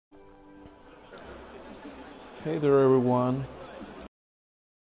Hey there everyone.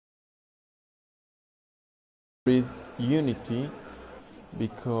 With Unity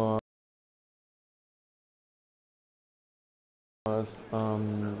because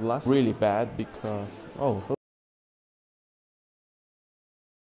last really bad because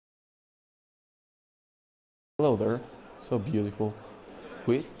hello there, so beautiful.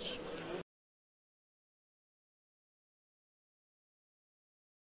 Which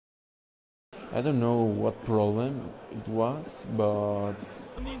I don't know what problem it was, but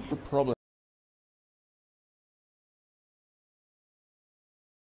the problem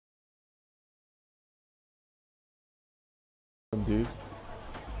dude.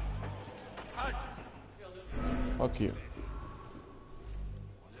 Fuck you.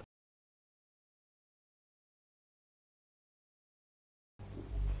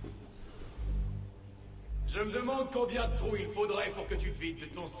 Je me demande combien de trous il faudrait pour que tu te vides de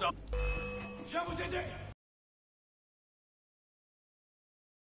ton sang. Je viens vous aider.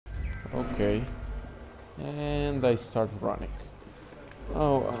 Okay. And I start running.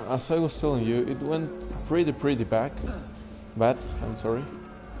 Oh, as I was telling you, it went pretty bad, I'm sorry,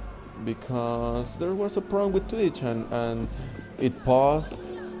 because there was a problem with Twitch and it paused,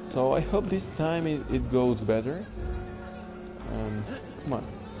 so I hope this time it goes better. Come on.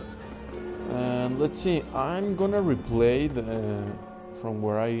 And let's see, I'm gonna replay from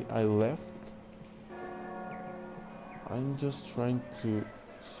where I left. I'm just trying to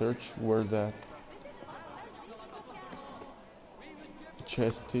search where that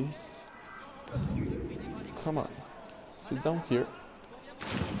chest is. Come on, sit down here.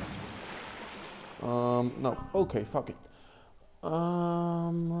 No, okay, fuck it.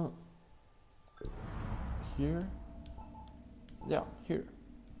 Here? Yeah, here.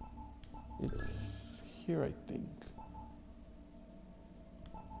 It's here, I think.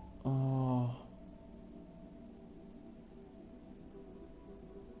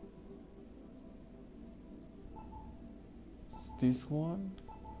 This one?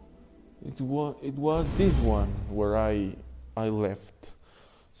 It was this one where I left.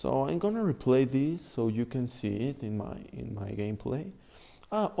 So I'm gonna replay this so you can see it in my gameplay.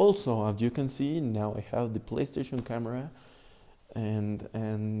 Also, as you can see, now I have the PlayStation camera, and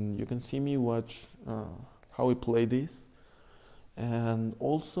you can see me watch how we play this. And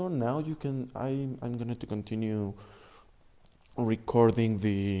also now you can I'm gonna to continue recording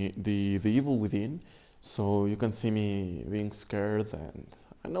the Evil Within, so you can see me being scared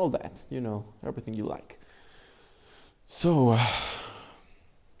and all that, you know, everything you like. So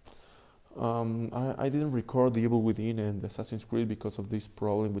I didn't record the Evil Within and Assassin's Creed because of this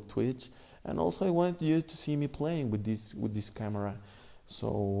problem with Twitch, and also I want you to see me playing with this camera.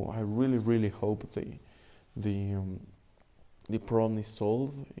 So I really hope the problem is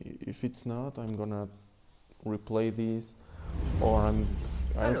solved. If it's not, I'm gonna replay this, or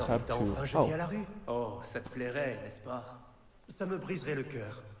I'll have to. Enfin jeté à la rue. Oh, ça te plairait, n'est-ce pas? Ça me briserait le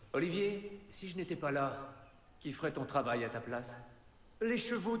cœur. Olivier, si je n'étais pas là, qui ferait ton travail à ta place? Les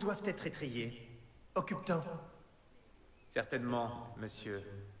chevaux doivent être étrillés. Occupe-t'en. Certainement, monsieur.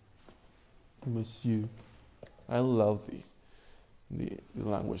 Monsieur, I love the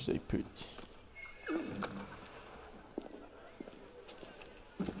language they put.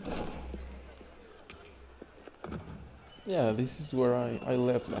 Yeah, this is where I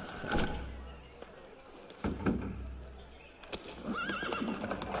left last time.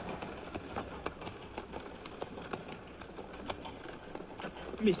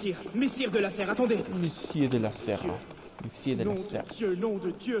 Messire de la Serre, attendez. Monsieur de la Serre. Monsieur de la Serre. Nom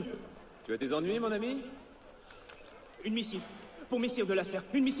de Dieu. Tu as des ennuis, mon ami? Une missive. Pour Messire de la Serre,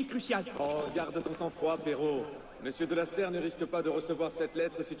 une missive cruciale. Oh, garde ton sang-froid, Perrault. Monsieur de la Serre ne risque pas de recevoir cette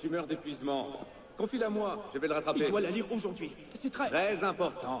lettre si tu meurs d'épuisement. Confie-la moi, je vais le rattraper. Il doit la lire aujourd'hui. C'est très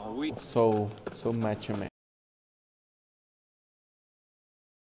important, oui. So macho man.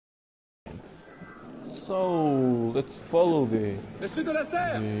 So let's follow the. Monsieur de la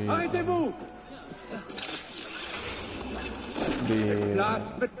Serre, arrêtez-vous!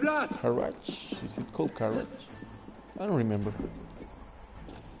 Faites place! Carriage. Is it called carriage? I don't remember.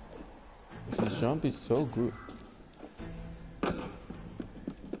 His jump is so good.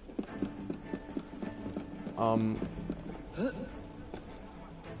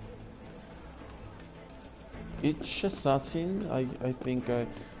 Each assassin, I think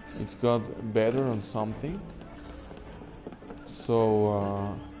it's got better on something.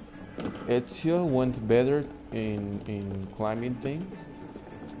 So Ezio went better in climbing things.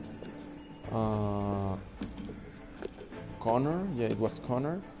 Connor, yeah, it was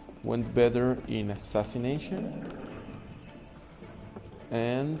Connor, went better in assassination.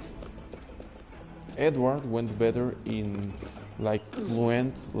 And Edward went better in like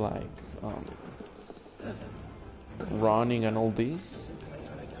fluent, like running and all this.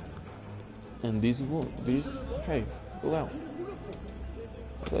 And this, hey, go down.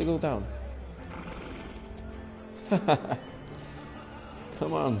 They go down.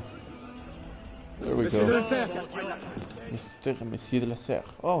 Come on. There we Monsieur de go. la Serre. Monsieur de la Serre.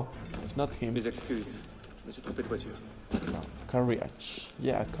 Oh, it's not him. Mes excuses. Je me suis trompé de voiture. No, XyoryoX.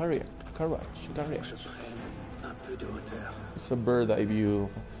 Yeah, XyoryoX. Un peu de hauteur. It's a bird eye view.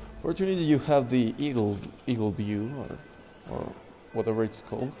 Fortunately, you have the eagle view, or whatever it's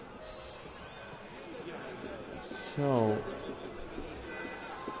called. So,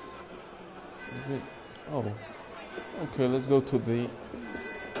 oh, okay. Let's go to the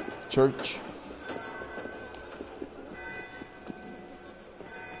church.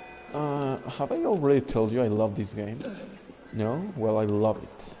 Have I already told you I love this game? No? Well, I love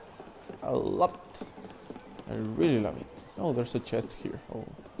it. I love it. I really love it. Oh, there's a chest here. Oh,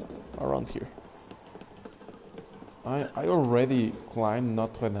 around here. I already climbed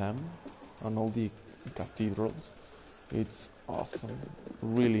Notre Dame on all the cathedrals. It's awesome.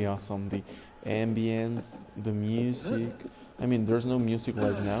 Really awesome. The ambience, the music. I mean, there's no music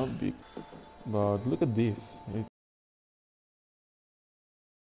right now, but look at this.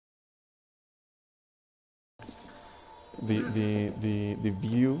 The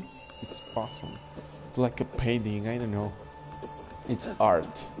view, it's awesome. It's like a painting, I don't know. It's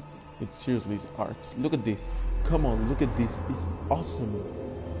art. It seriously is art. Look at this. Come on, look at this. It's awesome.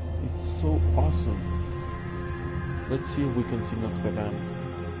 It's so awesome. Let's see if we can see Notre Dame.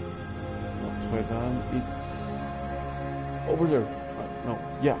 Notre Dame, it's over there. No,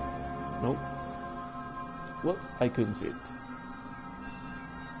 yeah. No. What? I couldn't see it.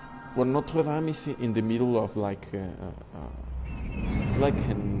 Well, Notre Dame is in the middle of like an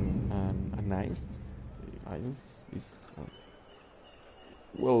ice.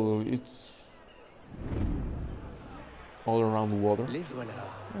 Well, it's all around water.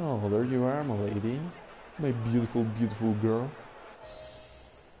 Oh, there you are, my lady, my beautiful, beautiful girl.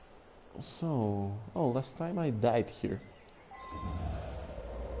 So, oh, last time I died here.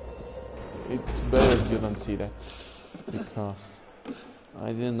 It's better if you don't see that, because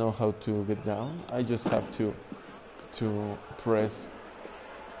I didn't know how to get down. I just have to press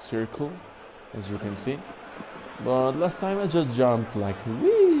circle, as you can see. But last time I just jumped like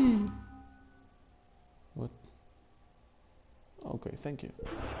whee. What? Okay, thank you.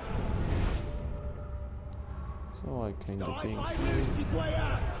 So I kind of think.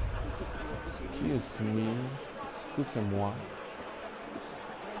 Excuse me. Excusez-moi.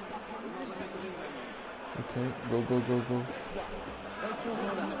 Okay, go, go, go, go.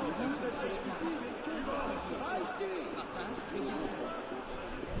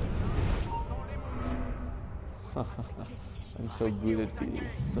 I'm so good at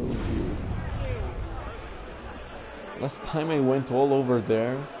this, so good. Last time I went all over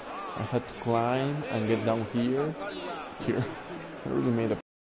there, I had to climb and get down here. I really made a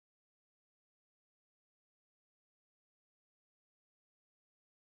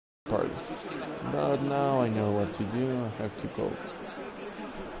part. But now I know what to do. I have to go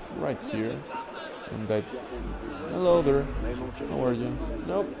right here. And that. Hello there. How are you?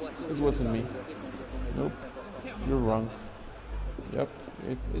 Nope, it wasn't me. Nope, you're wrong. Yep,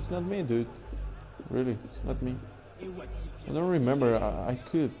 it's not me, dude. Really, it's not me. I don't remember. I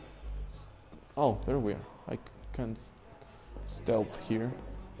could. Oh, there we are. I can't stealth here.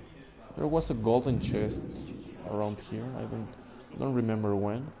 There was a golden chest around here. I don't remember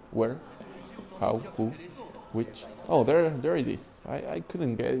when, where, how, who, which. Oh, there it is. I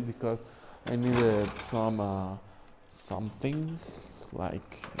couldn't get it because I needed something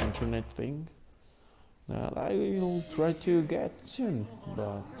like internet thing that I will try to get soon,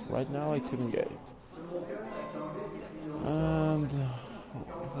 but right now I couldn't get it. And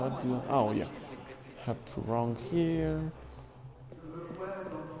what do? Oh yeah, have to run here.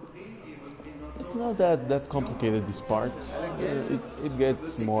 It's not that complicated, this part. It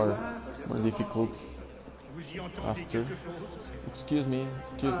gets more difficult after. Excuse me.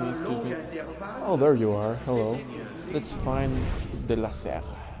 Oh, there you are. Hello. Let's find De La Serre.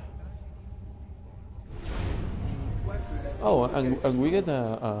 Oh, and we get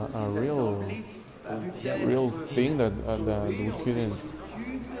a real thing that we couldn't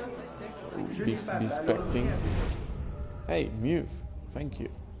be expecting. Hey, move. Thank you.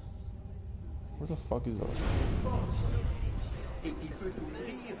 What the fuck is that?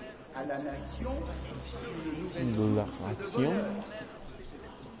 De la nation?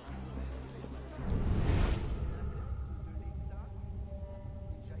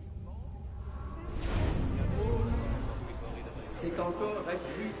 C'est encore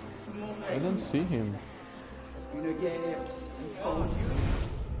accru sous mon I règne. don't see him. Une guerre dispendieuse.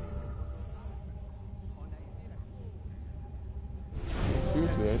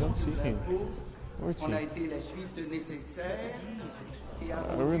 Seriously, I don't see him. Where is On a he? été la suite nécessaire et I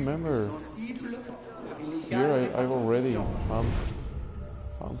avons remember. sensible leur Here inégale I've already répartition.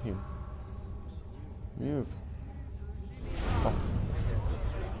 found him. Move. Fuck.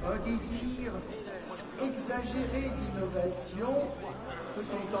 Un désir exagéré d'innovation se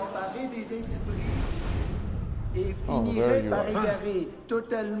sont emparés des esprits et Oh, there finirait you par are. égarer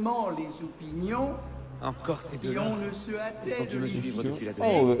totalement les opinions Encore ces si deux-là. on ne se hâtait Ils ont dû de me les suivre depuis la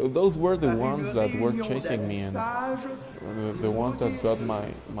fixer Oh, those were the par une ones that were réunion chasing me and d'adressage the ones that got my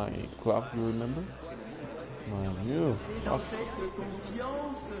clock, you remember? You. C'est dans cette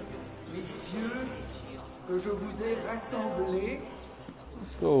confiance, messieurs, que je vous ai rassemblés.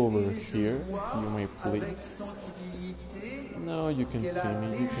 Let's go over Et je here, vois you may avec please. sensibilité No, you can qu'elle a see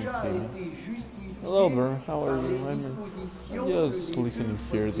me, you déjà can see me. été justifiée Hello there, how are par you? les I'm dispositions just que les listening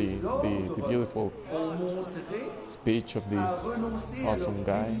deux here premiers the ordres beautiful ont montré speech of à this renoncer à awesome leurs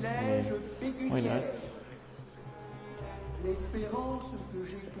guy. privilèges Why not? pécuniaires. L'espérance que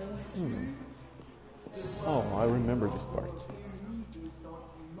j'ai conçue Oh, I remember this part.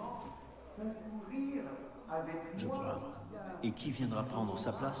 concourir avec Je vois. Et qui viendra prendre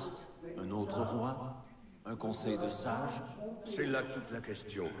sa place? Un autre roi? Un conseil de sages? C'est là toute la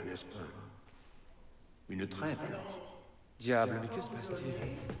question, n'est-ce pas? Une trêve alors? Diable, mais que se passe-t-il?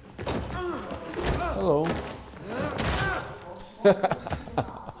 Hello.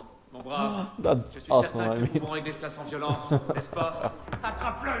 Mon brave, That's je suis awesome, certain I que nous mean. pouvons régler cela sans violence, n'est-ce pas?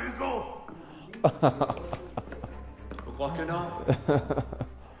 Attrape-le, Hugo! Faut croire que non.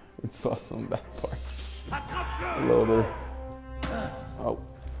 It's awesome, that part. Attrape-le! Hello there. Oh.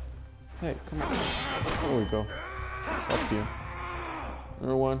 Hey, come on. There we go. Fuck you.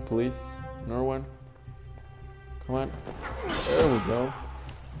 Another one, please. Another one. Come on. There we go.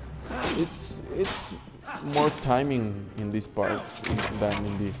 It's more timing in this part than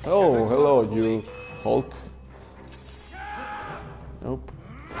in the. Oh, hello, you Hulk. Nope.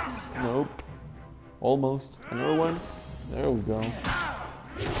 Nope. Almost. Another one. There we go.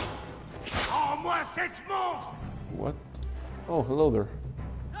 Rends-moi cette montre! What? Oh, hello there.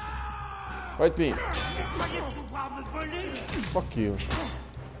 Fight me. Croyez pouvoir me voler? Fuck you.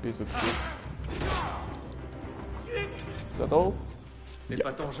 Piece of shit. Is that all? Ce n'est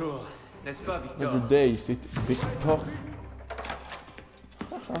pas ton jour, n'est-ce pas, Victor? Another day, c'est Victor.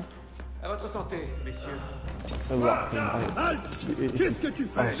 À votre santé, messieurs. I love him. Qu'est-ce que tu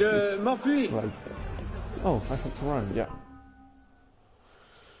fais? Je m'enfuis. Like, oh, I have to run, yeah.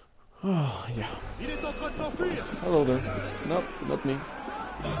 Oh, yeah. Il est en train de s'enfuir! Hello there. Nope, not me.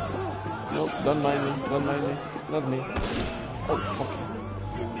 Nope, don't mind me, don't mind me. Not me. Oh, fuck.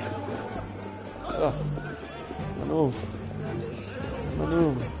 Ah. Move.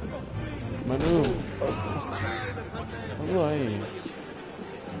 Move. Move. Oh, fuck. How do I...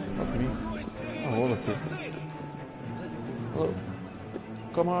 Not me. Oh, all of you. Hello.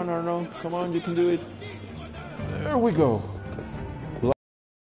 Come on, Arno. Come on, you can do it. There we go.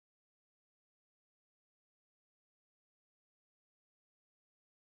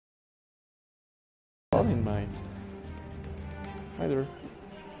 In mine. Hi there.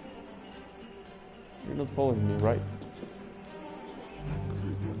 You're not following me, right?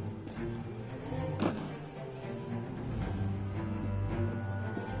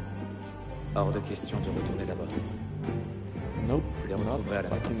 Hors de question de retourner là-bas. Nope. Je les Not retrouverai à la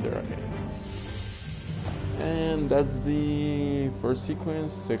back maison. in there again. And that's the first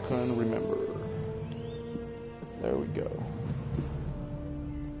sequence. Second, remember. There we go.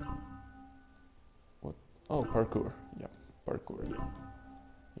 What? Oh, parkour. Yeah, parkour.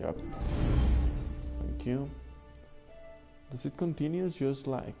 Yeah. Yep. Thank you. Does it continue just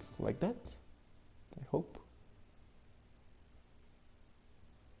like that? I hope.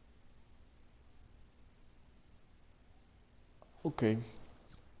 Okay.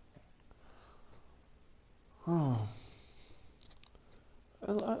 Oh.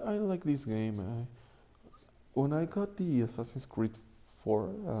 I like this game. When I got the Assassin's Creed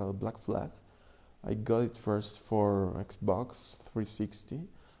 4 Black Flag, I got it first for Xbox 360,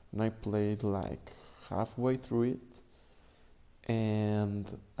 and I played like halfway through it. And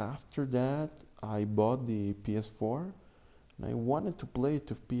after that, I bought the PS4, and I wanted to play it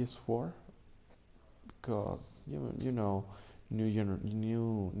to PS4 because you know new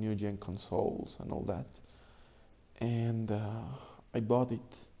gen consoles and all that. And I bought it,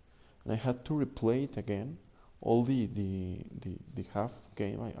 and I had to replay it again. All the half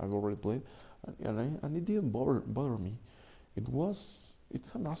game I've already played, and it didn't bother me.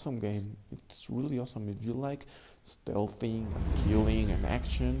 It's an awesome game. It's really awesome. If you like stealthing and killing and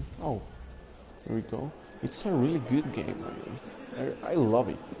action, oh, there we go. It's a really good game. I love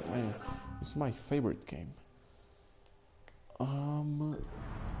it. It's my favorite game.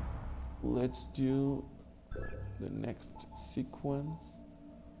 Let's do the next sequence.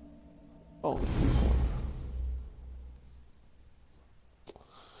 Oh, this one.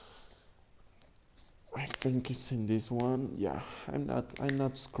 I think it's in this one. Yeah, I'm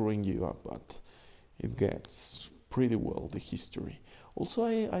not screwing you up, but it gets pretty well the history. Also,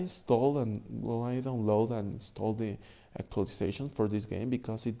 I installed and well, I download and installed the actualization for this game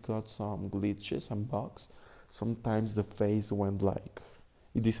because it got some glitches and bugs. Sometimes the face went like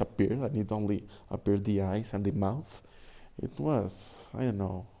it disappeared and it only appeared the eyes and the mouth. It was, I don't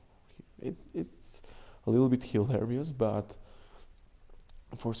know, it's a little bit hilarious, but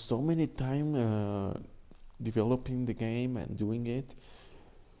for so many time developing the game and doing it,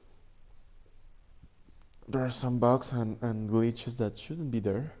 there are some bugs and glitches that shouldn't be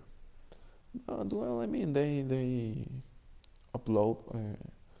there. But well, I mean, they upload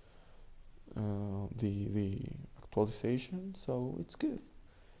the actualization, so it's good.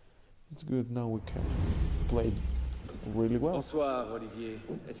 It's good. Now we can play it really well. Bonsoir, Olivier.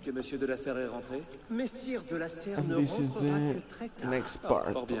 Est-ce que Monsieur de la Serre est rentré? Messire de la Serre And ne this is rentrera the que très tard. next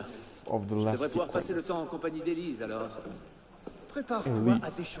part fort bien. of the Je last devrais pouvoir passer le sequence. temps en compagnie d'Élise, alors. Prépare-toi Ellie.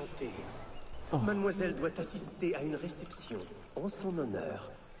 à déchanter. Mademoiselle doit assister à une réception en son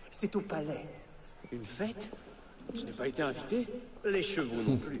honneur. C'est au palais. Une fête? Je n'ai pas été invité? Les chevaux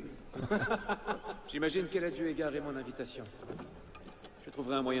non plus. J'imagine qu'elle a dû égarer mon invitation. Je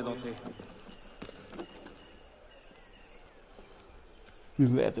trouverai un moyen d'entrer.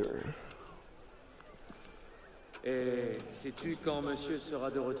 Leather. Et sais-tu quand monsieur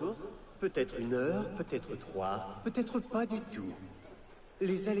sera de retour? Peut-être 1 heure, peut-être 3, peut-être pas du tout.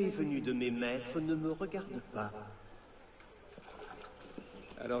 Les allées et venues de mes maîtres ne me regardent pas.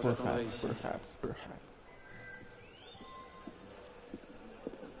 Alors j'attendrai ici. Perhaps.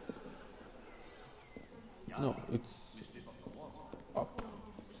 No, it's up.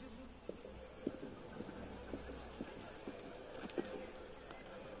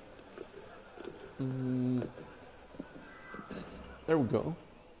 There we go.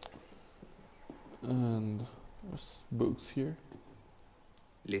 And there's books here.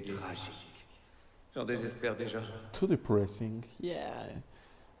 Les tragiques. J'en désespère déjà. Too depressing. Yeah.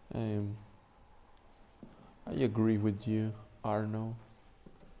 I agree with you, Arno.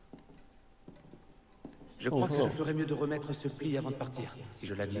 Je crois que Oh. je ferais mieux de remettre ce pli avant de partir. Si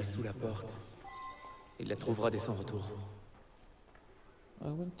je la glisse sous la porte, il la trouvera dès son retour. I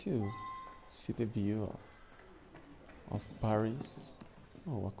want to see the view of Paris.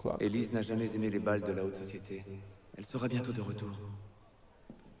 Oh, a clock. Élise n'a jamais aimé les balles de la haute société. Elle sera bientôt de retour.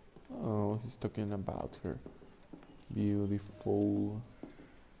 Oh, he's talking about her beautiful.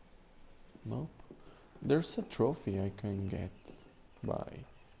 Nope. There's a trophy I can get by.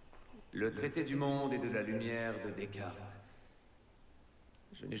 Le traité du monde et de la lumière de Descartes.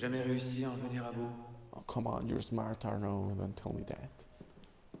 Je n'ai jamais réussi à en venir à bout. Oh, come on, you're smart, Arno. Don't tell me that.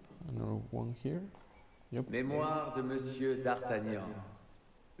 Another one here. Yep. Mémoire de Monsieur d'Artagnan,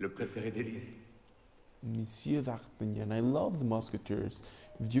 le préféré d'Élise. Monsieur d'Artagnan. I love the Musketeers.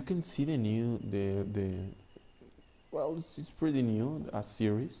 If you can see well, it's pretty new, a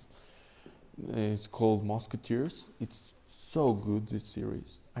series. It's called Musketeers. It's so good, this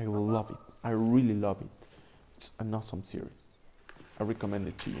series. I love it. I really love it. It's an awesome series. I recommend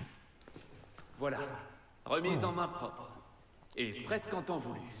it to you. Voilà, remise en main propre. Et presque en temps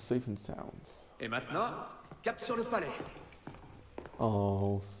voulu. Safe and sound. Et maintenant, cap sur le palais.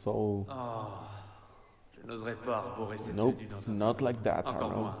 Oh, so... Oh, je n'oserais pas arborer cette Nope, tenue dans un... not like that,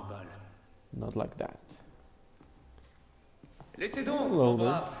 Encore Arno. moins un bal. Not like that. Laissez donc, Hello mon there.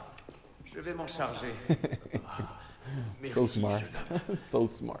 brave. Je vais m'en charger. So smart. So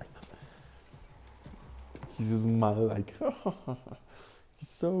smart. He's smile like... He's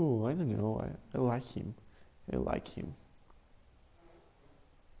so... I don't know. I like him. I like him.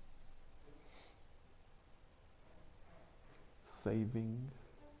 Saving,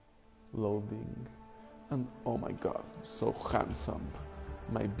 loading, and oh my god, so handsome,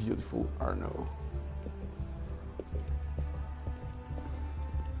 my beautiful Arno.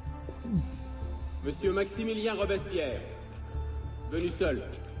 Monsieur Maximilien Robespierre, venu seul.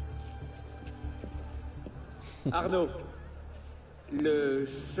 Arno, le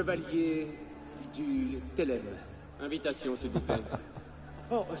chevalier du Télème. Invitation, s'il vous plaît.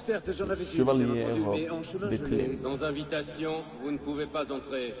 Oh, certes, j'en avais une, bien Chevalier entendu, mais en chemin, des je Télèmes. l'ai... Sans invitation, vous ne pouvez pas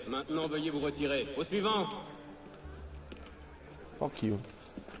entrer. Maintenant, veuillez vous retirer. Au suivant. Fuck you.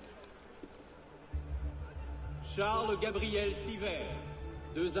 Charles Gabriel Siver.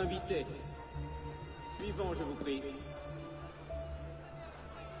 2 invités. Suivant, je vous prie.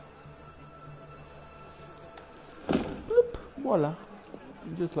 Bloop. Voila.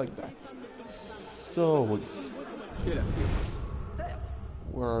 Just like that. So,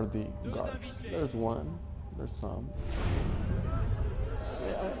 where are the guards? There's one. There's some.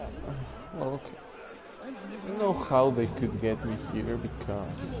 Yeah. Well, okay. I don't know how they could get me here because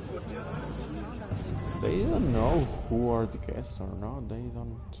they don't know who are the guests or not. They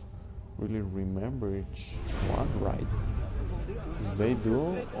don't really remember each one, right? If they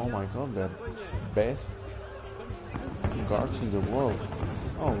do, oh my god, they're best guards in the world.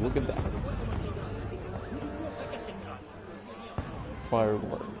 Oh, look at that.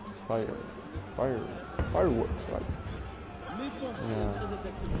 Fireworks, fireworks, right? Yeah.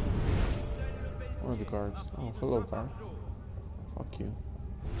 Where are the guards? Oh, hello, guard. Fuck you.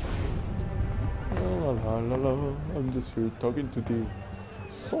 La la la la. I'm just here talking to this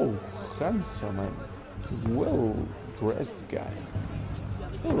so handsome and well-dressed guy.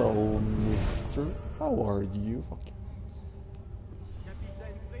 Hello, mister. How are you? Fuck you.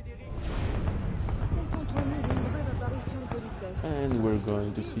 And we're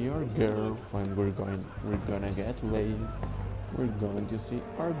going to see our girlfriend. We're gonna get laid. We're going to see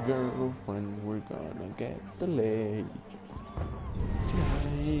our girlfriend. We're gonna get laid.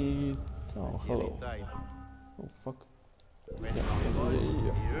 Oh, hello. Oh, fuck. Yeah.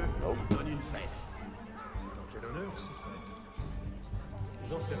 Nope.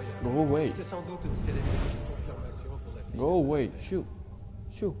 Go away. Go away. Shoot.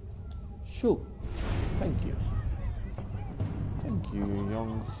 Shoot. Shoot. Thank you. Thank you,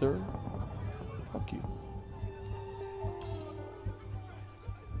 young sir. Fuck you.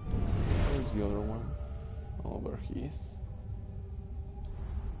 Where's the other one? Oh, there he is.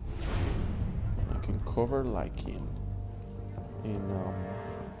 I can cover like in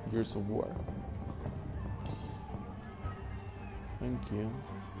Years of War. Thank you.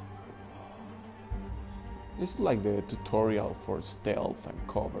 This is like the tutorial for stealth and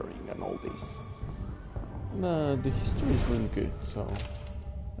covering and all this. The history is really good, so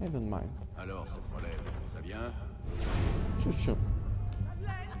I don't mind. Alors, ce problème, ça vient? Shoo.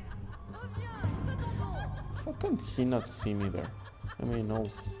 How can he not see me there? I mean, no.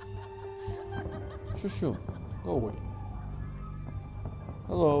 Shoo. Go away.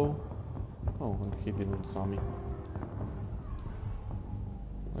 Hello. Oh, and he didn't saw me.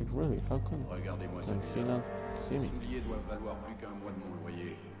 Like really? How can he not see me?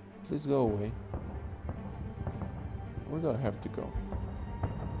 Please go away. Where do I have to go?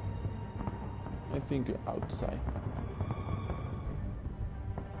 I think you're outside.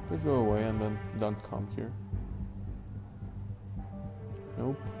 Please go away and then don't come here.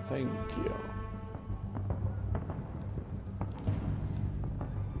 Nope, thank you.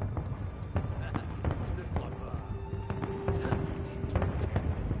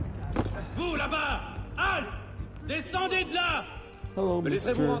 Vous là-bas! Halte! Descendez de là! Hello, Me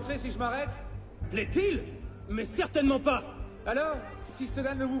laisserez-vous Mr. rentrer si je m'arrête? Plaît-il? Mais certainement pas! Alors, si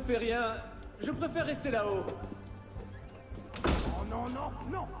cela ne vous fait rien, je préfère rester là-haut. Oh non, non,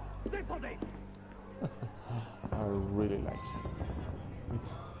 non! Descendez! I really like him.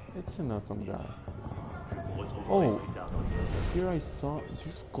 It's an awesome guy. Oh, here I saw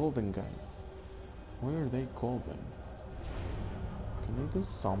these golden guys. Why are they golden? Can I do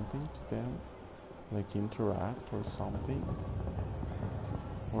something to them? Like interact or something?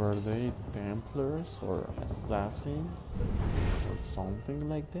 Or are they Templars or Assassins? Or something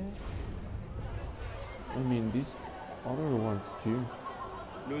like that? I mean, these other ones too.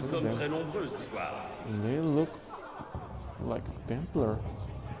 Nous sommes très nombreux ce soir. And they look like Templars.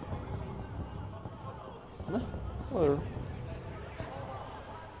 Where?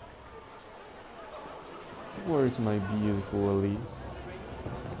 Where is my beautiful Elise?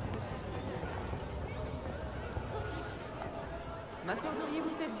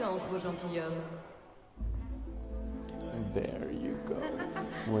 M'accorderiez-vous cette danse, beau gentilhomme? There you go.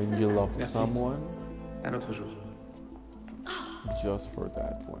 When you love someone, Un autre jour. just for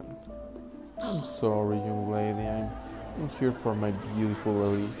that one. I'm sorry, young lady. I'm here for my beautiful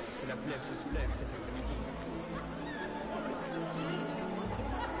Elise.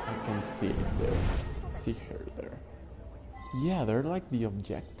 I can see it there. See her there. Yeah, they're like the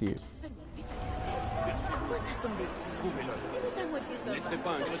objective.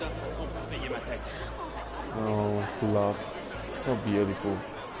 Oh, love. So beautiful.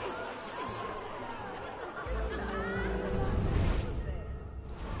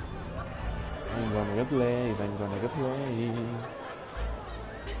 I'm gonna get laid.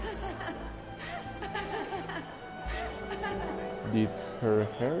 Did her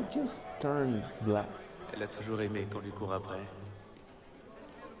hair just turn black? Elle a toujours aimé qu'on lui court après.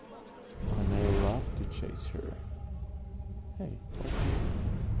 And I love to chase her. Hey,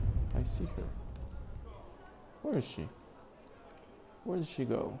 I see her. Where is she? Where did she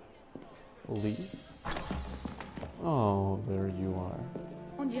go? Leave? Oh, there you are.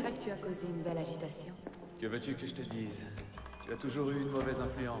 On dirait que tu as causé une belle agitation. Que veux-tu que je te dise? Tu as toujours eu une mauvaise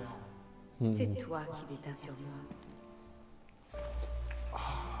influence. C'est toi qui déteins sur moi.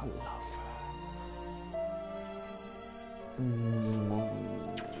 Ah, love.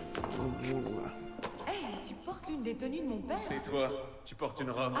 Hey, tu portes l'une des tenues de mon père? Et toi, tu portes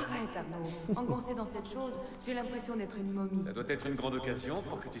une robe. Arrête, Arno. Engoncé dans cette chose, j'ai l'impression d'être une momie. Ça doit être une grande occasion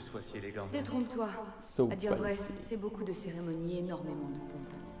pour que tu sois si élégante. Détrompe-toi. So À dire vrai, fancy. c'est beaucoup de cérémonies, énormément de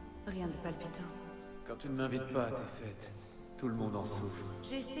pompes. Rien de palpitant. Quand tu ne m'invites pas à tes fêtes, tout le monde en souffre.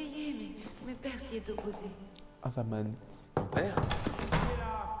 J'ai essayé, mais père s'y est opposé. Adamant. Ton père?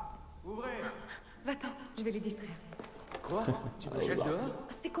 Ouvrez. Va-t'en, je vais les distraire. Quoi? Tu me jettes dehors?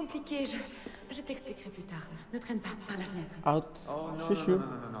 C'est compliqué, je t'expliquerai plus tard. Ne traîne pas par la fenêtre. Out. Oh non, Chouchou.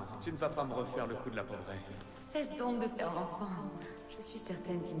 non. Tu ne vas pas me refaire le coup de la pauvrée. Cesse donc de faire l'enfant. Je suis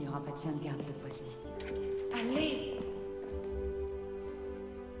certaine qu'il n'y aura pas de chien de garde cette fois-ci. Allez!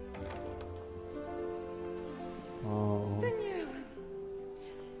 Oh. Seigneur!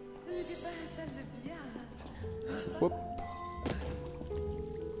 Ce n'était pas la salle de billard. Whoop.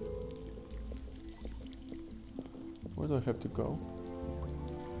 Where do I have to go?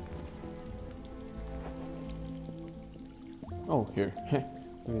 Oh, here. I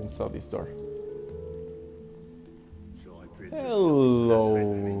didn't saw this door. J'aurais pu être Hello, le service à la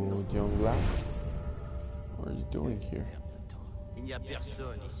fête, mais non. young lad. What are you doing here? Il n'y a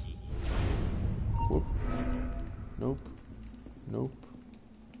personne ici. Whoop. Nope. Nope.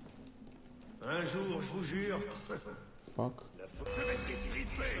 Un jour, je vous jure. Fuck. Je vais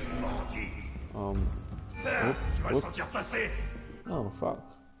t'étriper, bandit. Whoop. Tu vas le Whoop. sentir passer. Oh, fuck.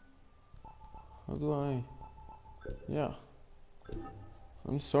 How do I... Yeah.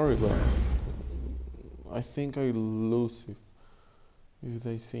 I'm sorry, but... I think I lose if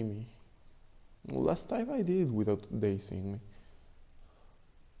they see me. Last time I did without they seeing me.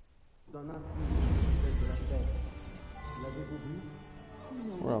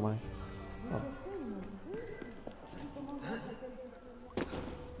 Where am I? Oh.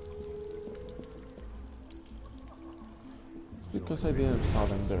 It's because I didn't saw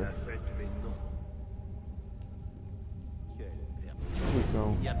them C'est la there. fête, mais non. Quelle merde. Here we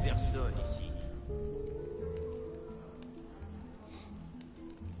go. Il n'y a personne ici.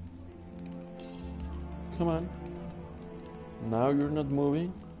 Come on. Now you're not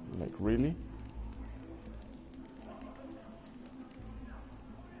moving? Like, really?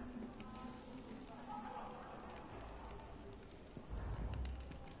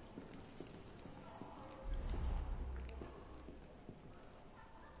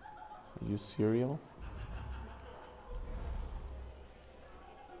 Are you serial?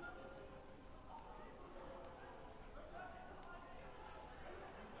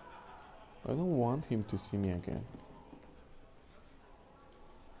 I don't want him to see me again.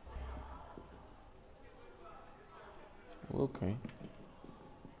 Okay.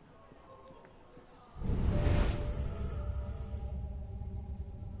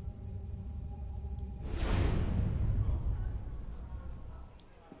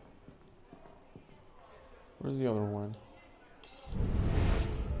 Where's the other one?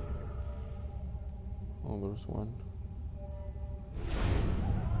 Oh, there's one.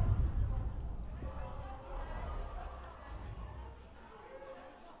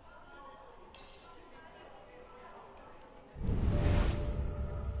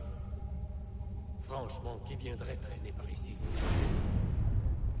 Franchement, qui viendrait traîner par ici?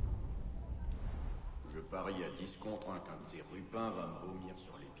 Je parie à 10 contre 1 qu'un de ces rupins va me vomir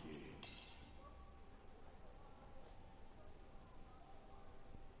sur les pieds.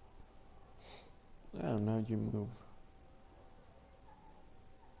 Oh, now you move.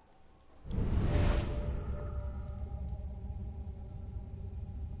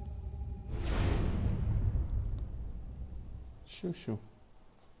 Shoo shoo.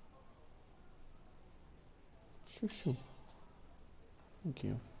 Shoo shoo. Thank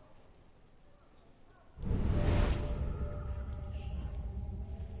you.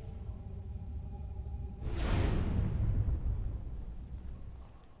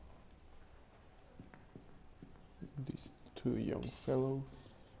 These two young fellows.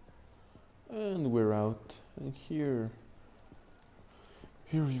 And we're out. And here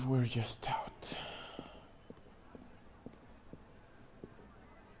we're just out.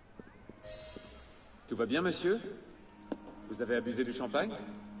 Tout va bien, monsieur? Vous avez abusé du champagne?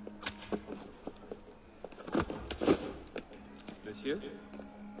 Monsieur?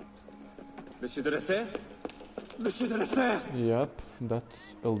 Monsieur de la Serre? Monsieur de la Serre! Yep,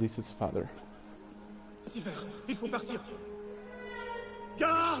 that's Elise's father. Silver, il faut partir.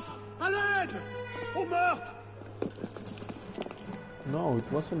 Garde! À l'aide! Au meurtre! No, it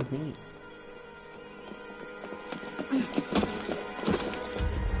wasn't me.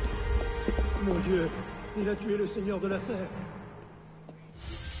 Mon Dieu, il a tué le seigneur de la Serre.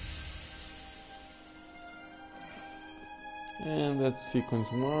 And that's sequence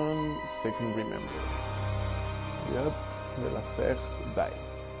 1, second remember. Yep, de la Serre died.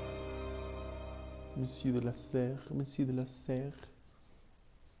 Monsieur de la Serre, Monsieur de la Serre.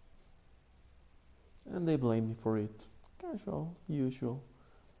 And they blame me for it. Casual, usual.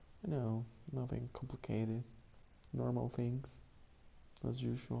 You know, nothing complicated. Normal things, as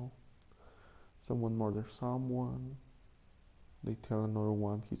usual. Someone murders someone. They tell another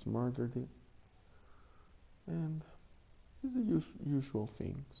one he's murdered it. And it's the usual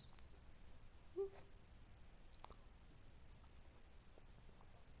things.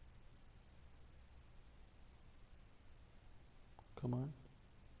 Come on.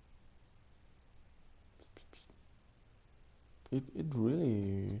 It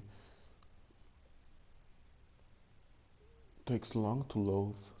really takes long to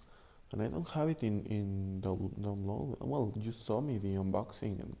load, and I don't have it in download. Well, you saw me the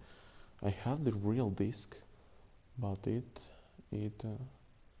unboxing, and I have the real disc, but it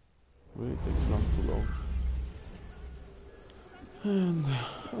really takes long to load. And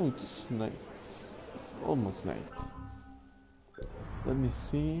oh, it's night, almost night. Let me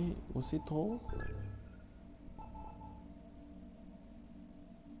see. Was it all?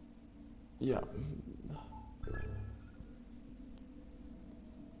 Yeah.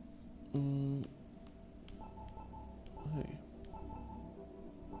 Hey.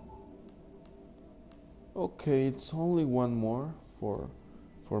 Okay, it's only one more for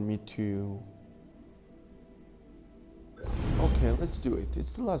me to. Okay, let's do it.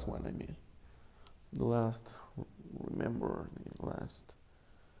 It's the last one. I mean, the last. Remember the last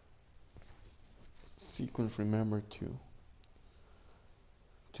sequence. Remember to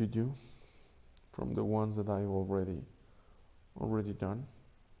do from the ones that I've already done.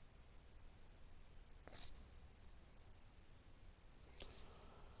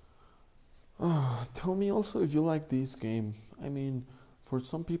 Tell me also if you like this game. I mean, for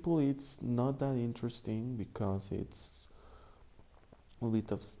some people it's not that interesting because it's a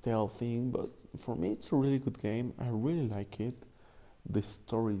bit of stealthing, but for me it's a really good game. I really like it. The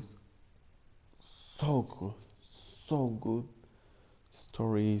story is so good.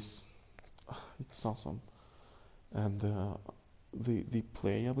 Stories, it's awesome, and the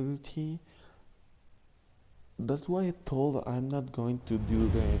playability. That's why I told I'm not going to do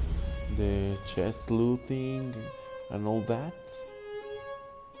the chest looting and all that.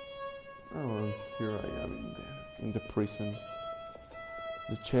 Oh, here I am in the prison.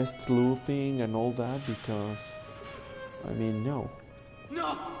 The chest looting and all that because, I mean, no.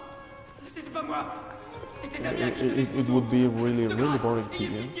 Non, c'était pas moi. C'était Damien qui devait It would be really boring to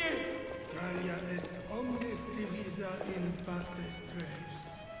you.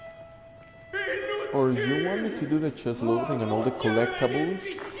 Or do you want me to do the chest looting and all the collectibles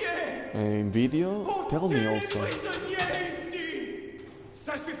in video? Tell me also.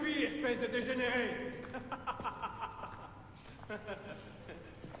 Ça suffit, espèce de dégénéré.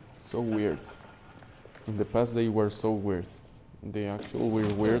 So weird. In the past they were so weird. They actually were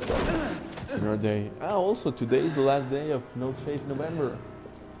weird. Also today is the last day of No Shave November.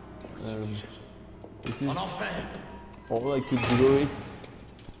 This is all I could do it.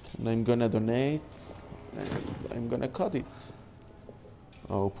 And I'm gonna donate. And I'm gonna cut it.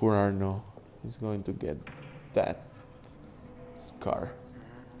 Oh, poor Arno. He's going to get that scar.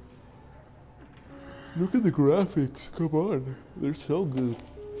 Look at the graphics, come on. They're so good.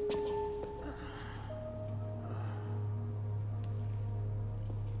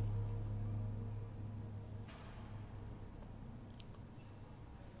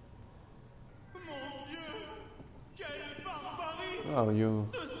 Oh, you...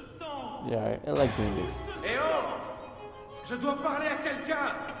 Yeah, I like doing this. Eh oh! Je dois parler à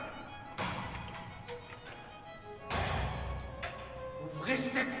quelqu'un! Ouvrez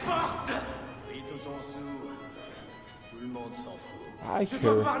cette porte! Oui, tout en dessous. Tout le monde s'en fout. Je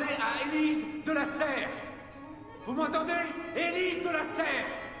dois parler à Élise de la Serre! Vous m'entendez? Élise de la Serre!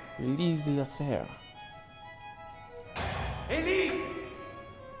 Élise de la Serre. Élise!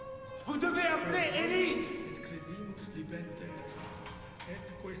 Vous devez appeler Élise!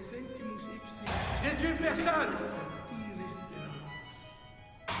 Je n'ai tué personne!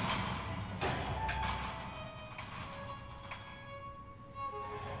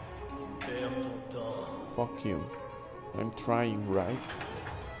 perds ton temps. Fuck you. I'm trying, right?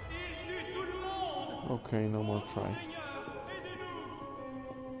 Okay, no more try.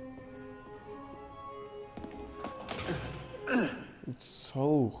 It's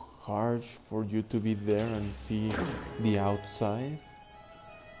so hard for you to be there and see the outside,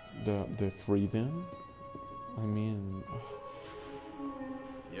 the freedom. I mean,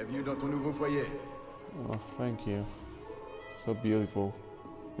 Bienvenue dans ton nouveau foyer. oh, thank you. So beautiful.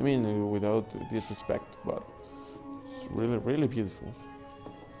 I mean, without disrespect, but it's really, really beautiful.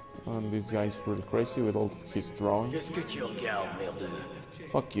 And this guy's really crazy with all his drawings. Qu'est-ce que tu regardes, merdeux?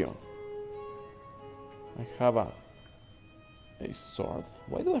 Fuck you. I have a sword.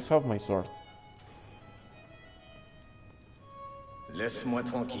 Why do I have my sword? Laisse-moi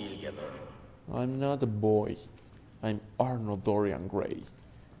tranquille, gamin. I'm not a boy. I'm Arno Dorian Gray.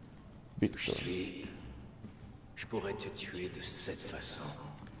 Victor. Je pourrais te tuer de cette façon.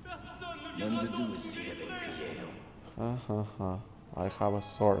 Même de 12 si j'avais une cuillère. Ha ha ha. I have a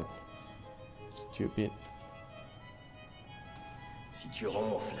sword. Stupid. Si tu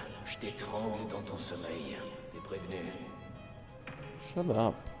ronfles, je t'étrangle dans ton sommeil. T'es prévenu. Shut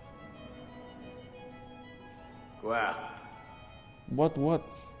up. Quoi? What?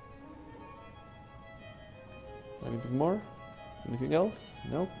 Anything more? Anything else?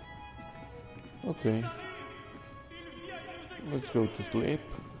 No? Okay. Let's go to sleep.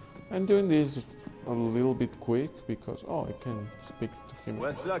 I'm doing this a little bit quick because, oh, I can speak to him.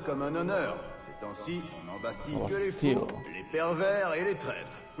 Vois cela comme un honneur. Ces temps-ci, on n'embastille que les Still. fous, les pervers et les traîtres.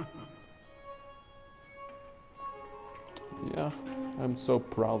 Yeah, I'm so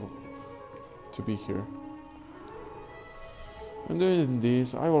proud to be here. I'm doing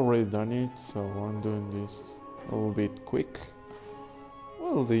this, I've already done it, so I'm doing this a little bit quick.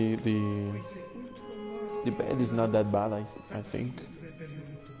 Well, the bed is not that bad, I think.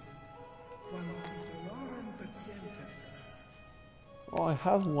 Oh, I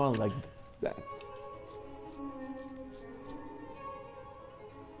have one like that.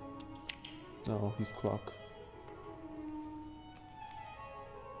 No, his clock.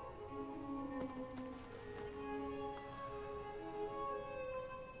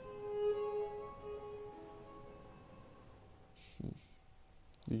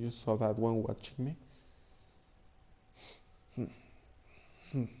 You saw that one watching me?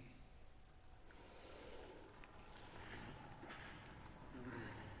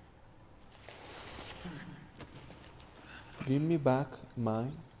 Give me back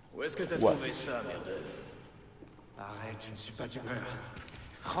mine. Où est-ce que t'as What? trouvé ça, merdeux? Arrête, je ne suis pas d'humeur.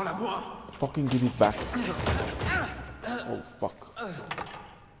 Rends-la-moi! Fucking give it back. Oh fuck.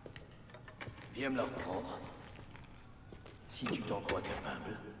 Viens me la reprendre. Si tu t'en crois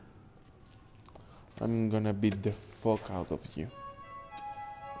capable. I'm gonna beat the fuck out of you.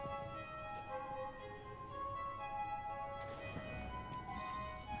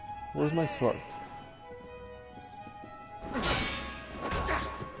 Where's my sword?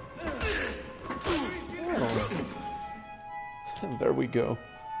 Oh. There we go.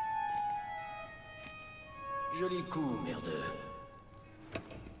 Joli coup, merdeux.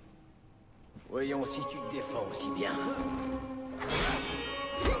 Voyons si tu te défends aussi bien.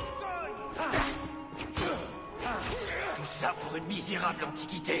 Tout ça pour une misérable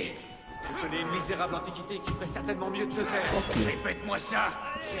antiquité. Je connais une misérable antiquité qui ferait certainement mieux de se taire. Répète-moi ça.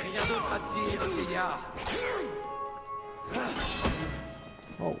 J'ai rien d'autre à te dire, vieillard.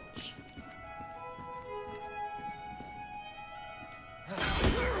 Ouch.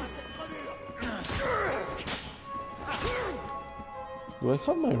 Do I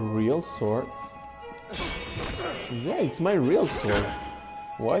have my real sword? Yeah, it's my real sword.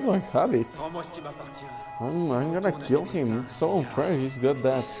 Why do I have it? Rends-moi ce qui m'appartient. I'm gonna kill him. It's so unfair. He's got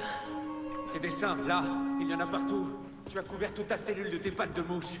that. Ces dessins, là, il y en a partout. Tu as couvert toute ta cellule de tes pattes de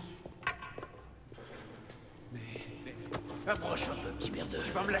mouche. Approche un peu, petit merdeux.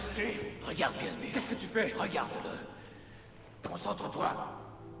 Tu vas me lâcher. Regarde bien lui. Qu'est-ce que tu fais? Regarde-le. Concentre-toi.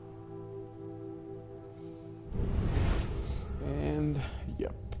 And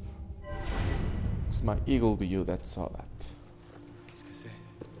yep. It's my eagle view that saw that. Qu'est-ce que c'est?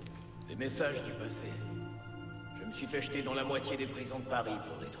 Des messages du passé. Je me suis fait jeter dans la moitié des prisons de Paris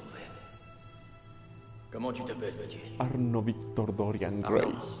pour les trouver. Comment tu t'appelles, petit? Arno Victor Dorian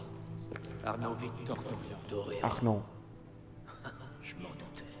Gray. Arno Victor Dorian. Arno. Je m'en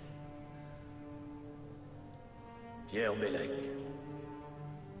doutais. Pierre Bellec.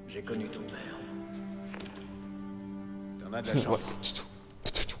 J'ai connu ton père. T'en as de la chance.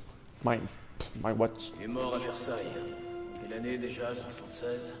 My watch. Il est mort à Versailles. Quelle année déjà?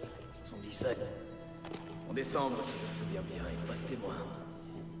 76? 77? En décembre, si je me souviens bien, et pas de témoin.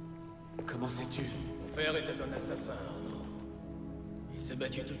 Comment sais-tu? Mon père était un assassin, Arno. Il s'est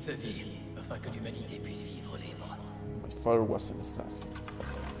battu toute sa vie afin que l'humanité puisse vivre libre. My father was an assassin.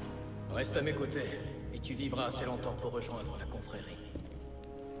 Reste à mes côtés, et tu vivras assez longtemps pour rejoindre la confrérie.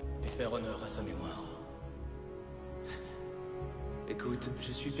 Et faire honneur à sa mémoire. Écoute,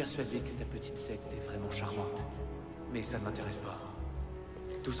 je suis persuadé que ta petite secte est vraiment charmante. Mais ça ne m'intéresse pas.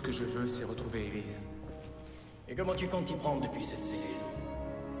 Tout ce que je veux, c'est retrouver Elise. Et comment tu comptes t'y prendre depuis cette cellule?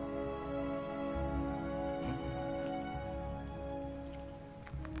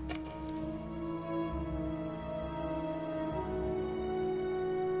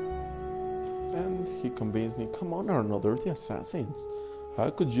 And he convinced me, come on Arno, they're the assassins. How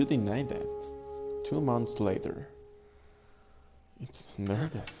could you deny that? 2 months later. They're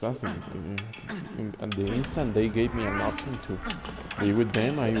the assassins. At the instant they gave me an option to be with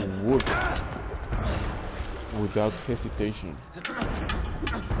them, I would. Without hesitation.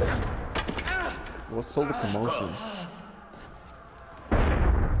 What's all the commotion?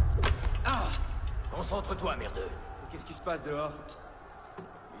 Concentre-toi, merdeux. Qu'est-ce qui se passe dehors?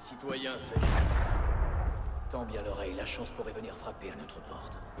 Les citoyens s'agitent. Tends bien l'oreille, la chance pourrait venir frapper à notre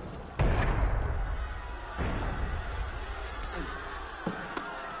porte.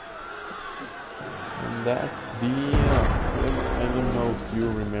 And that's the... I don't know if you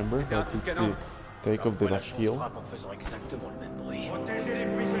remember, that it's the take of the Bastille. Frappe en faisant exactement le même bruit. Protégez les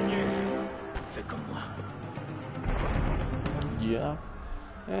prisonniers. Fais comme moi. Yeah,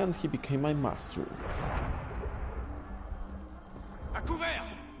 and he became my master. À couvert.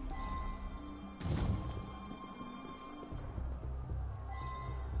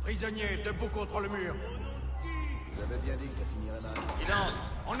 Prisonniers, debout contre le mur. J'avais bien dit que ça finirait mal. Silence.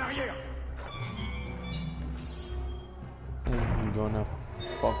 En arrière. And I'm gonna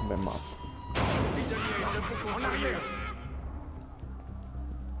fuck them up. Prisonniers, debout contre le mur.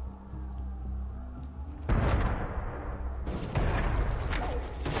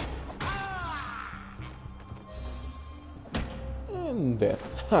 And that.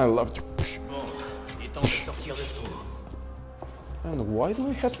 I love to push. Bon, il est temps de sortir de ce trou. And why do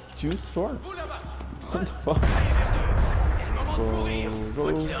I have 2 swords? What the fuck? Go,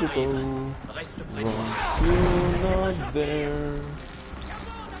 go, go, go. Reste près de Run, moi. you're not there.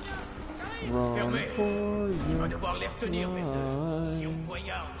 Run Fermez. for Tu vas your devoir les retenir, merde. Si on life.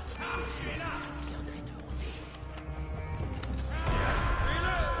 poignarde, je garderai te hanter.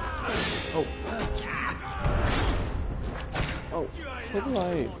 Oh. Oh, how do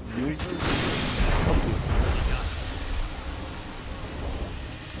I use this? Okay.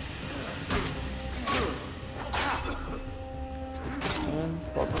 And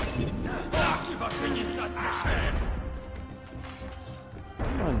fuck you.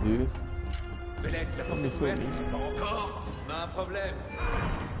 Come on, dude. Belek, la Let porte me est heal ouverte. me. Pas encore. On a un problème.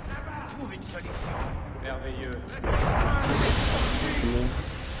 Trouve une solution. Merveilleux. Healing.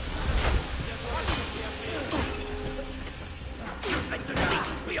 Faites de la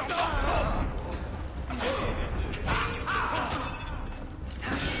oui, encore.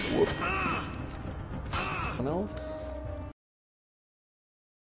 Whoop. No?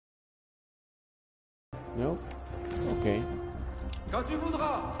 Nope. Okay. Quand tu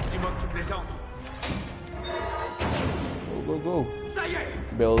voudras. Dis-moi que tu plaisantes. Go, go, go. Ça y est.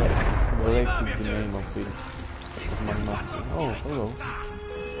 Belek. Belek is the name of this. Of my master. Oh, hello.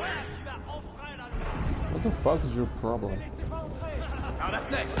 What the fuck is your problem? Par la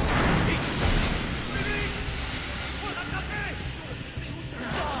fenêtre.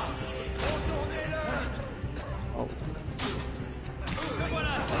 Oh.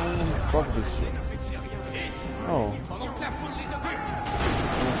 Fuck this shit. Oh. Pendant que la foule les occupe.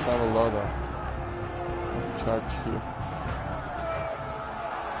 I must have a lot of charge here.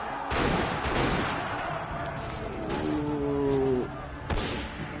 Ooh.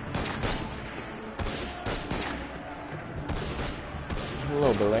 Hello,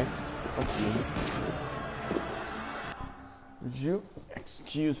 Belek. Fuck you. Would you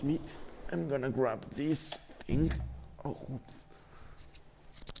excuse me? I'm gonna grab this thing. Oh, oops.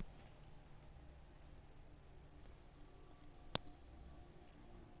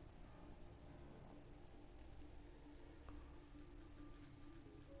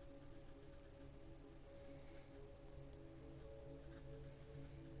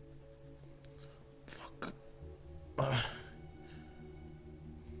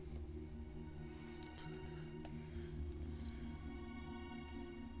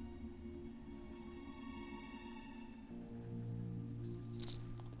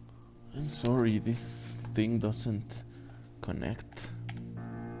 I'm sorry, this thing doesn't connect.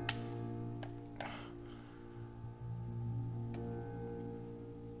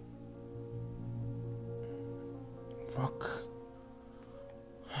 Fuck.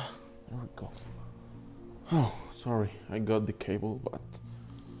 There we go. Oh, sorry, I got the cable, but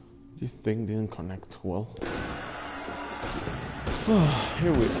this thing didn't connect well.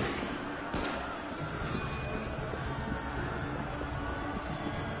 Here we are.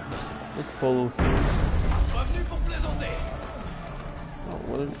 Let's follow him. Oh,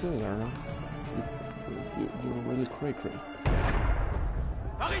 what are you doing, Arno? You're really cray-cray.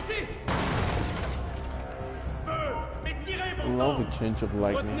 Par ici! Feu! Mais tirez, bon sang! Love the change of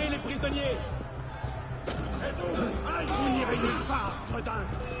lightning. Retenez les prisonniers! Vous n'irez nulle part, gredin!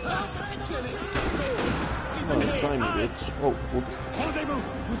 Oh, try me, bitch. Oh, oops. Rendez-vous!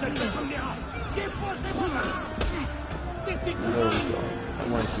 Vous êtes vulnérables! Déposez-vous! There we go. I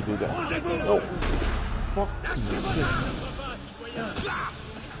wanted to do that. Oh! Fuck shit.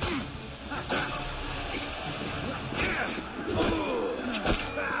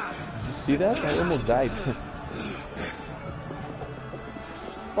 Did you see that? I almost died.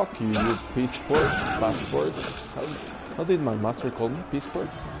 Fuck you, you peaceport, passport. How did my master call me?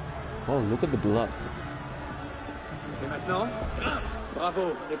 Peaceport? Oh, look at the blood. Et maintenant?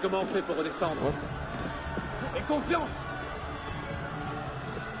 Bravo. Et comment on fait pour redescendre? What? Et confiance!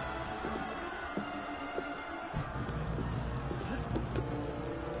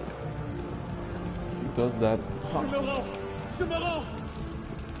 He does that. Je me rends! Je me rends!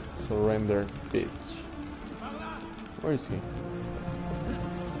 Surrender, bitch. Where is he?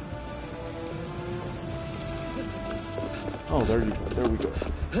 Oh, there you go. There we go.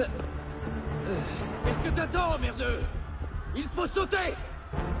 Qu'est-ce que t'attends, merdeux? Il faut sauter!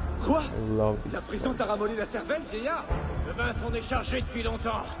 Quoi? I love this. La prison t'a ramolli la cervelle, vieillard? Le vin s'en est chargé depuis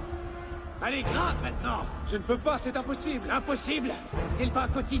longtemps. Allez, grimpe maintenant! Je ne peux pas, c'est impossible! Impossible! C'est le pain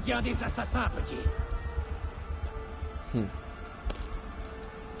quotidien des assassins, petit.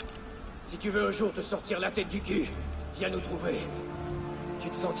 Si tu veux un jour te sortir la tête du cul, viens nous trouver. Tu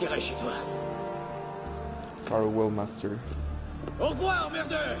te sentirais chez toi. Farewell, master. Au revoir,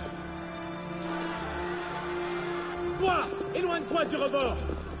 merdeux! Toi, éloigne-toi du rebord!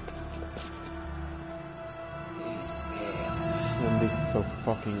 And this is so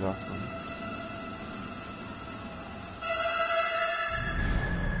fucking awesome.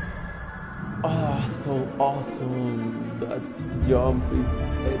 Ah, so awesome. That jump is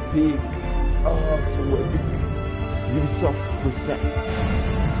epic. Oh, so epic. Ubisoft presents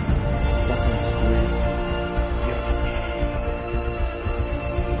Assassin's Creed.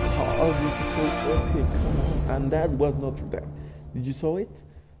 Oh, this is so epic. Come on. And that was Notre Dame. Did you saw it?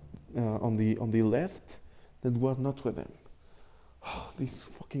 On the left? That was Notre Dame. Oh, this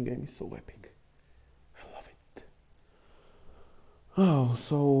fucking game is so epic. I love it. Oh,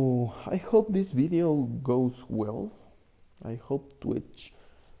 so I hope this video goes well. I hope Twitch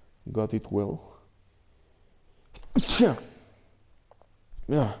got it well.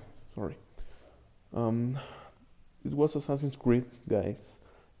 Yeah, sorry. It was Assassin's Creed, guys.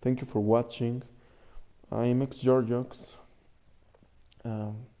 Thank you for watching. I'm XyoryoX.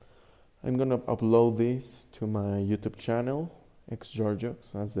 I'm gonna upload this to my YouTube channel,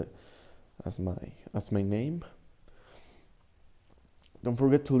 XyoryoX, as my name. Don't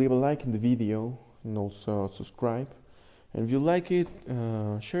forget to leave a like in the video and also subscribe. And if you like it,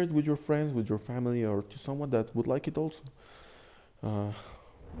 share it with your friends, with your family, or to someone that would like it also.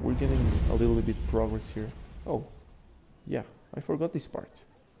 We're getting a little bit progress here. Oh, yeah, I forgot this part.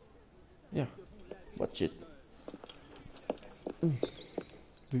 Yeah, watch it.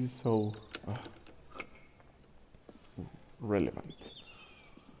 This is so relevant.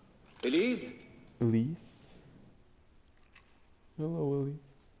 Élise? Elise? Hello, Elise.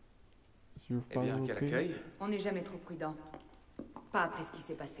 Is your Eh father bien, quel okay? accueil. On n'est jamais trop prudent. Pas après ce qui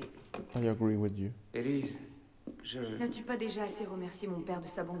s'est passé. I agree with you. Élise, N'as-tu pas déjà assez remercié mon père de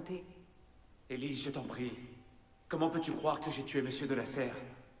sa bonté? Élise, je t'en prie. Comment peux-tu croire que j'ai tué Monsieur de la Serre?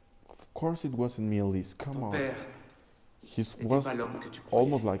 Of course it wasn't me, Elise. Come Ton on. père He n'était was pas l'homme que tu croyais.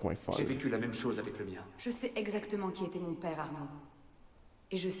 almost like my J'ai father. vécu la même chose avec le mien. Je sais exactement qui était mon père, Arno.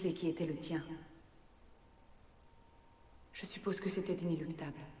 Et je sais qui était le tien. Je suppose que c'était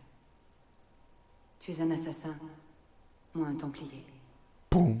inéluctable. Tu es un assassin, moi un templier.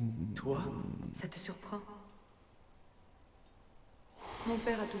 Boom. Toi? Ça te surprend? Mon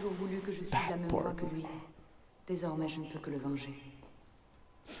père a toujours voulu que je suive la même part. voie que lui. Désormais, je ne peux que le venger.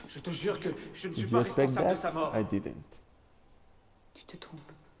 Je te jure que je ne suis Did pas you expect responsable de that? sa mort. I didn't. Tu te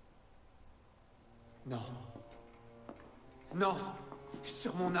trompes. Non. Non.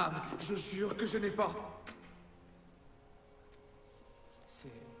 Sur mon âme, je jure que je n'ai pas.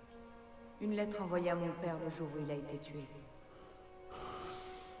 C'est... Une lettre envoyée à mon père le jour où il a été tué.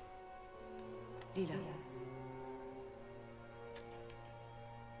 Lis-la.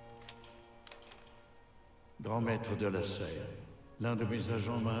 Grand maître de la serre, l'un de mes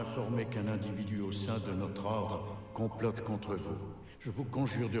agents m'a informé qu'un individu au sein de notre ordre complote contre vous. Je vous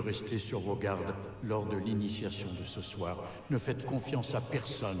conjure de rester sur vos gardes lors de l'initiation de ce soir. Ne faites confiance à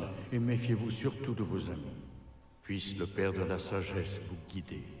personne et méfiez-vous surtout de vos amis. Puisse le Père de la Sagesse vous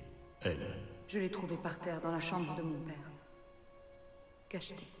guider. Elle. Je l'ai trouvé par terre dans la chambre de mon père.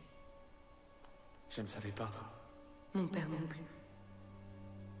 Cacheté. Je ne savais pas. Mon père non plus.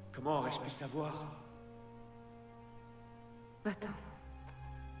 Comment aurais-je pu savoir? Va-t'en.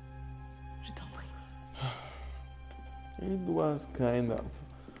 Je t'en prie. It was kind of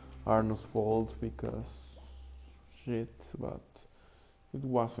Arno's fault because shit, but it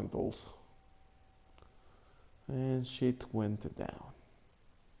wasn't also. And shit went down.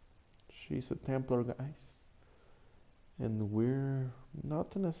 She's a Templar, guys. And we're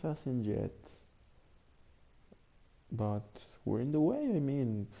not an assassin yet. But we're in the way, I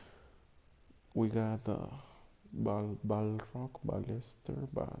mean. We got Balrog, Ballester,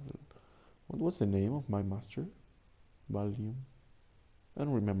 what was the name of my master? Valium? I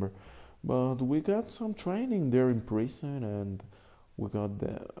don't remember. But we got some training there in prison, and we got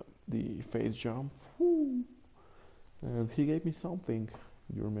the face jump. Woo! And he gave me something,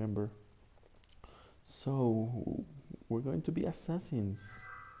 you remember. So we're going to be assassins.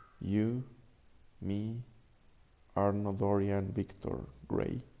 You, me, Arno, Dorian, Victor,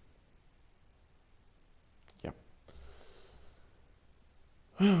 Gray. Yeah.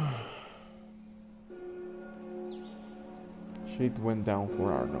 Shit went down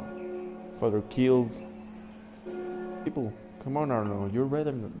for Arno. Father killed people. Come on, Arno, you're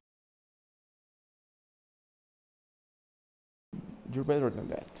better than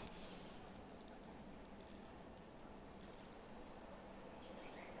that.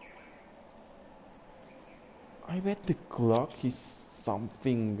 I bet the clock is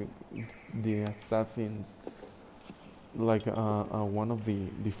something the assassins, like one of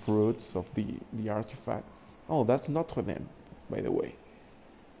the fruits of the artifacts. Oh, that's Notre Dame, by the way.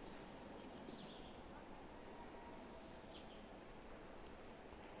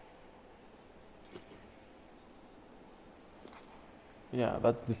 Yeah,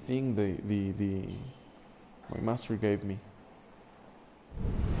 that's the thing my master gave me.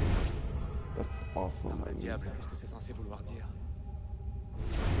 That's awesome. Diable, qu'est-ce que c'est censé vouloir dire?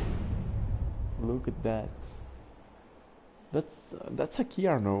 Look at that. That's a key,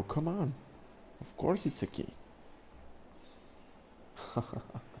 Arno. Come on. Of course it's a key. It's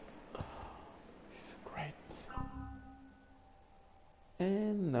great.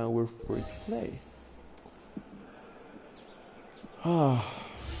 And now we're free to play.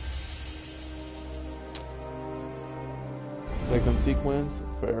 Second sequence,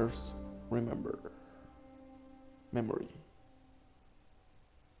 first memory.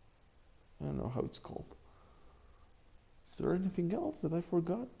 I don't know how it's called. Is there anything else that I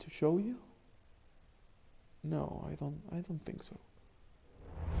forgot to show you? No, I don't think so.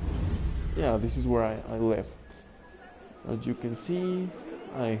 Yeah, this is where I left. As you can see,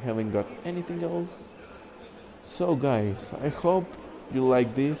 I haven't got anything else. So guys, I hope you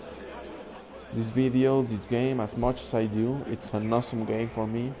like this video, this game as much as I do. It's an awesome game for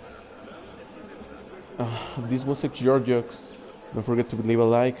me. This was XyoryoX. Don't forget to leave a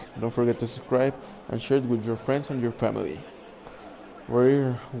like, don't forget to subscribe, and share it with your friends and your family.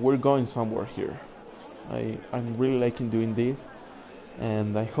 We're going somewhere here. I'm really liking doing this,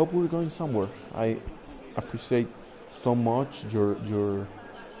 and I hope we're going somewhere. I appreciate so much your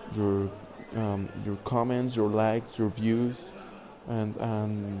comments, your likes, your views, and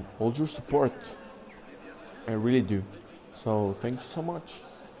all your support. I really do. So thank you so much.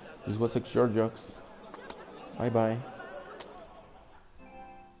 This was XyoryoX. Bye bye.